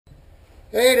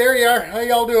Hey, there you are. How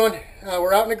y'all doing?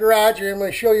 We're out in the garage and I'm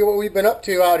going to show you what we've been up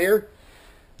to out here.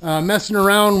 Messing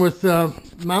around with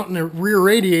mounting the rear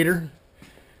radiator.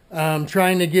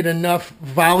 Trying to get enough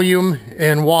volume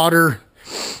and water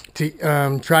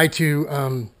to try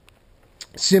to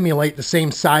simulate the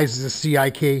same size as the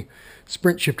CIK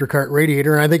Sprint Shifter Kart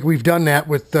radiator. And I think we've done that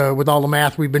with all the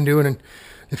math we've been doing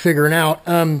and figuring out.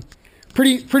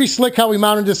 Pretty slick how we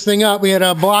mounted this thing up. We had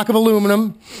a block of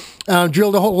aluminum.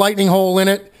 Drilled a whole lightning hole in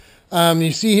it.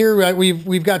 You see here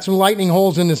we've got some lightning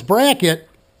holes in this bracket,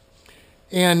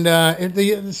 and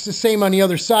it's the same on the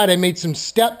other side. I made some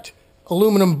stepped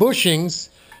aluminum bushings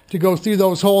to go through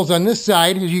those holes on this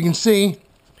side, as you can see,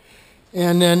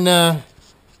 and then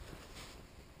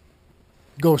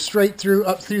go straight through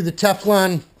up through the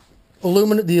Teflon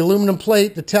aluminum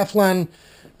plate, the Teflon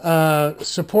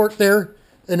support there.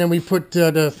 And then we put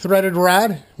the threaded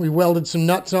rod. We welded some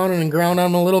nuts on it and ground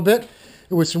on them a little bit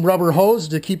with some rubber hose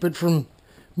to keep it from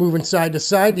moving side to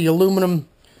side. The aluminum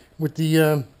with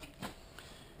the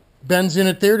bends in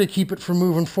it there to keep it from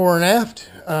moving fore and aft.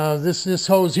 This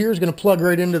hose here is going to plug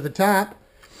right into the top.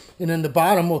 And then the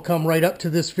bottom will come right up to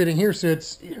this fitting here. So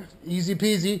it's easy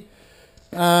peasy.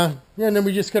 Yeah, and then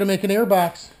we just got to make an air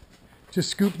box to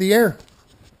scoop the air.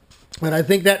 And I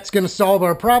think that's going to solve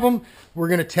our problem. We're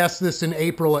going to test this in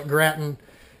April at Grattan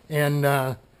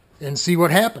and see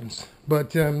what happens.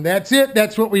 But that's it.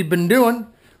 That's what we've been doing.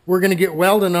 We're going to get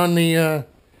welding on the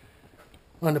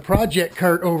project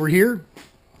cart over here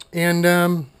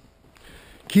and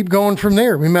keep going from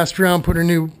there. We messed around, put a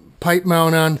new pipe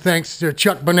mount on thanks to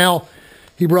Chuck Bunnell.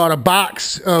 He brought a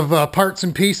box of parts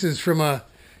and pieces from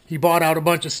he bought out a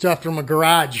bunch of stuff from a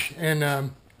garage and a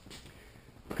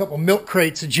couple milk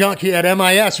crates of junk. He had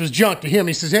MIS was junk to him.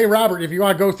 He says, "Hey Robert, if you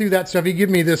want to go through that stuff," he gave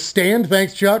me this stand.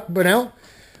 Thanks, Chuck Bunnell.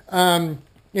 And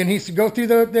he said, "Go through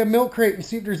the milk crate and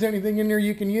see if there's anything in there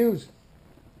you can use."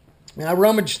 And I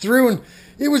rummaged through, and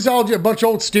it was all just a bunch of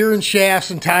old steering shafts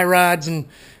and tie rods and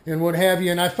what have you.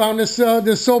 And I found this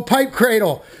old pipe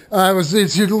cradle.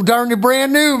 It's darn near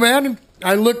brand new, man.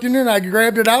 I looked in it, and I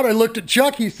grabbed it out. I looked at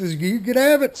Chuck. He says, "You could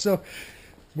have it." So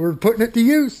we're putting it to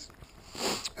use.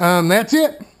 That's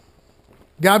it.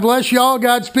 God bless y'all.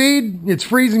 Godspeed. It's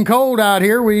freezing cold out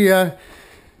here. We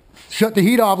shut the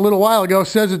heat off a little while ago. It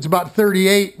says it's about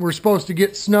 38. We're supposed to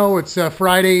get snow. It's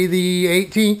Friday the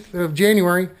 18th of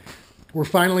January. We're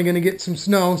finally going to get some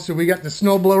snow. So we got the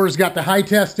snow blowers, got the high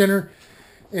test in her,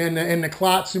 and the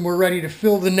clots, and we're ready to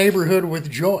fill the neighborhood with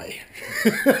joy.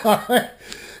 All right.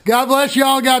 God bless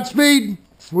y'all. Godspeed.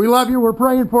 We love you. We're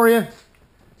praying for you.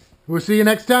 We'll see you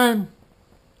next time.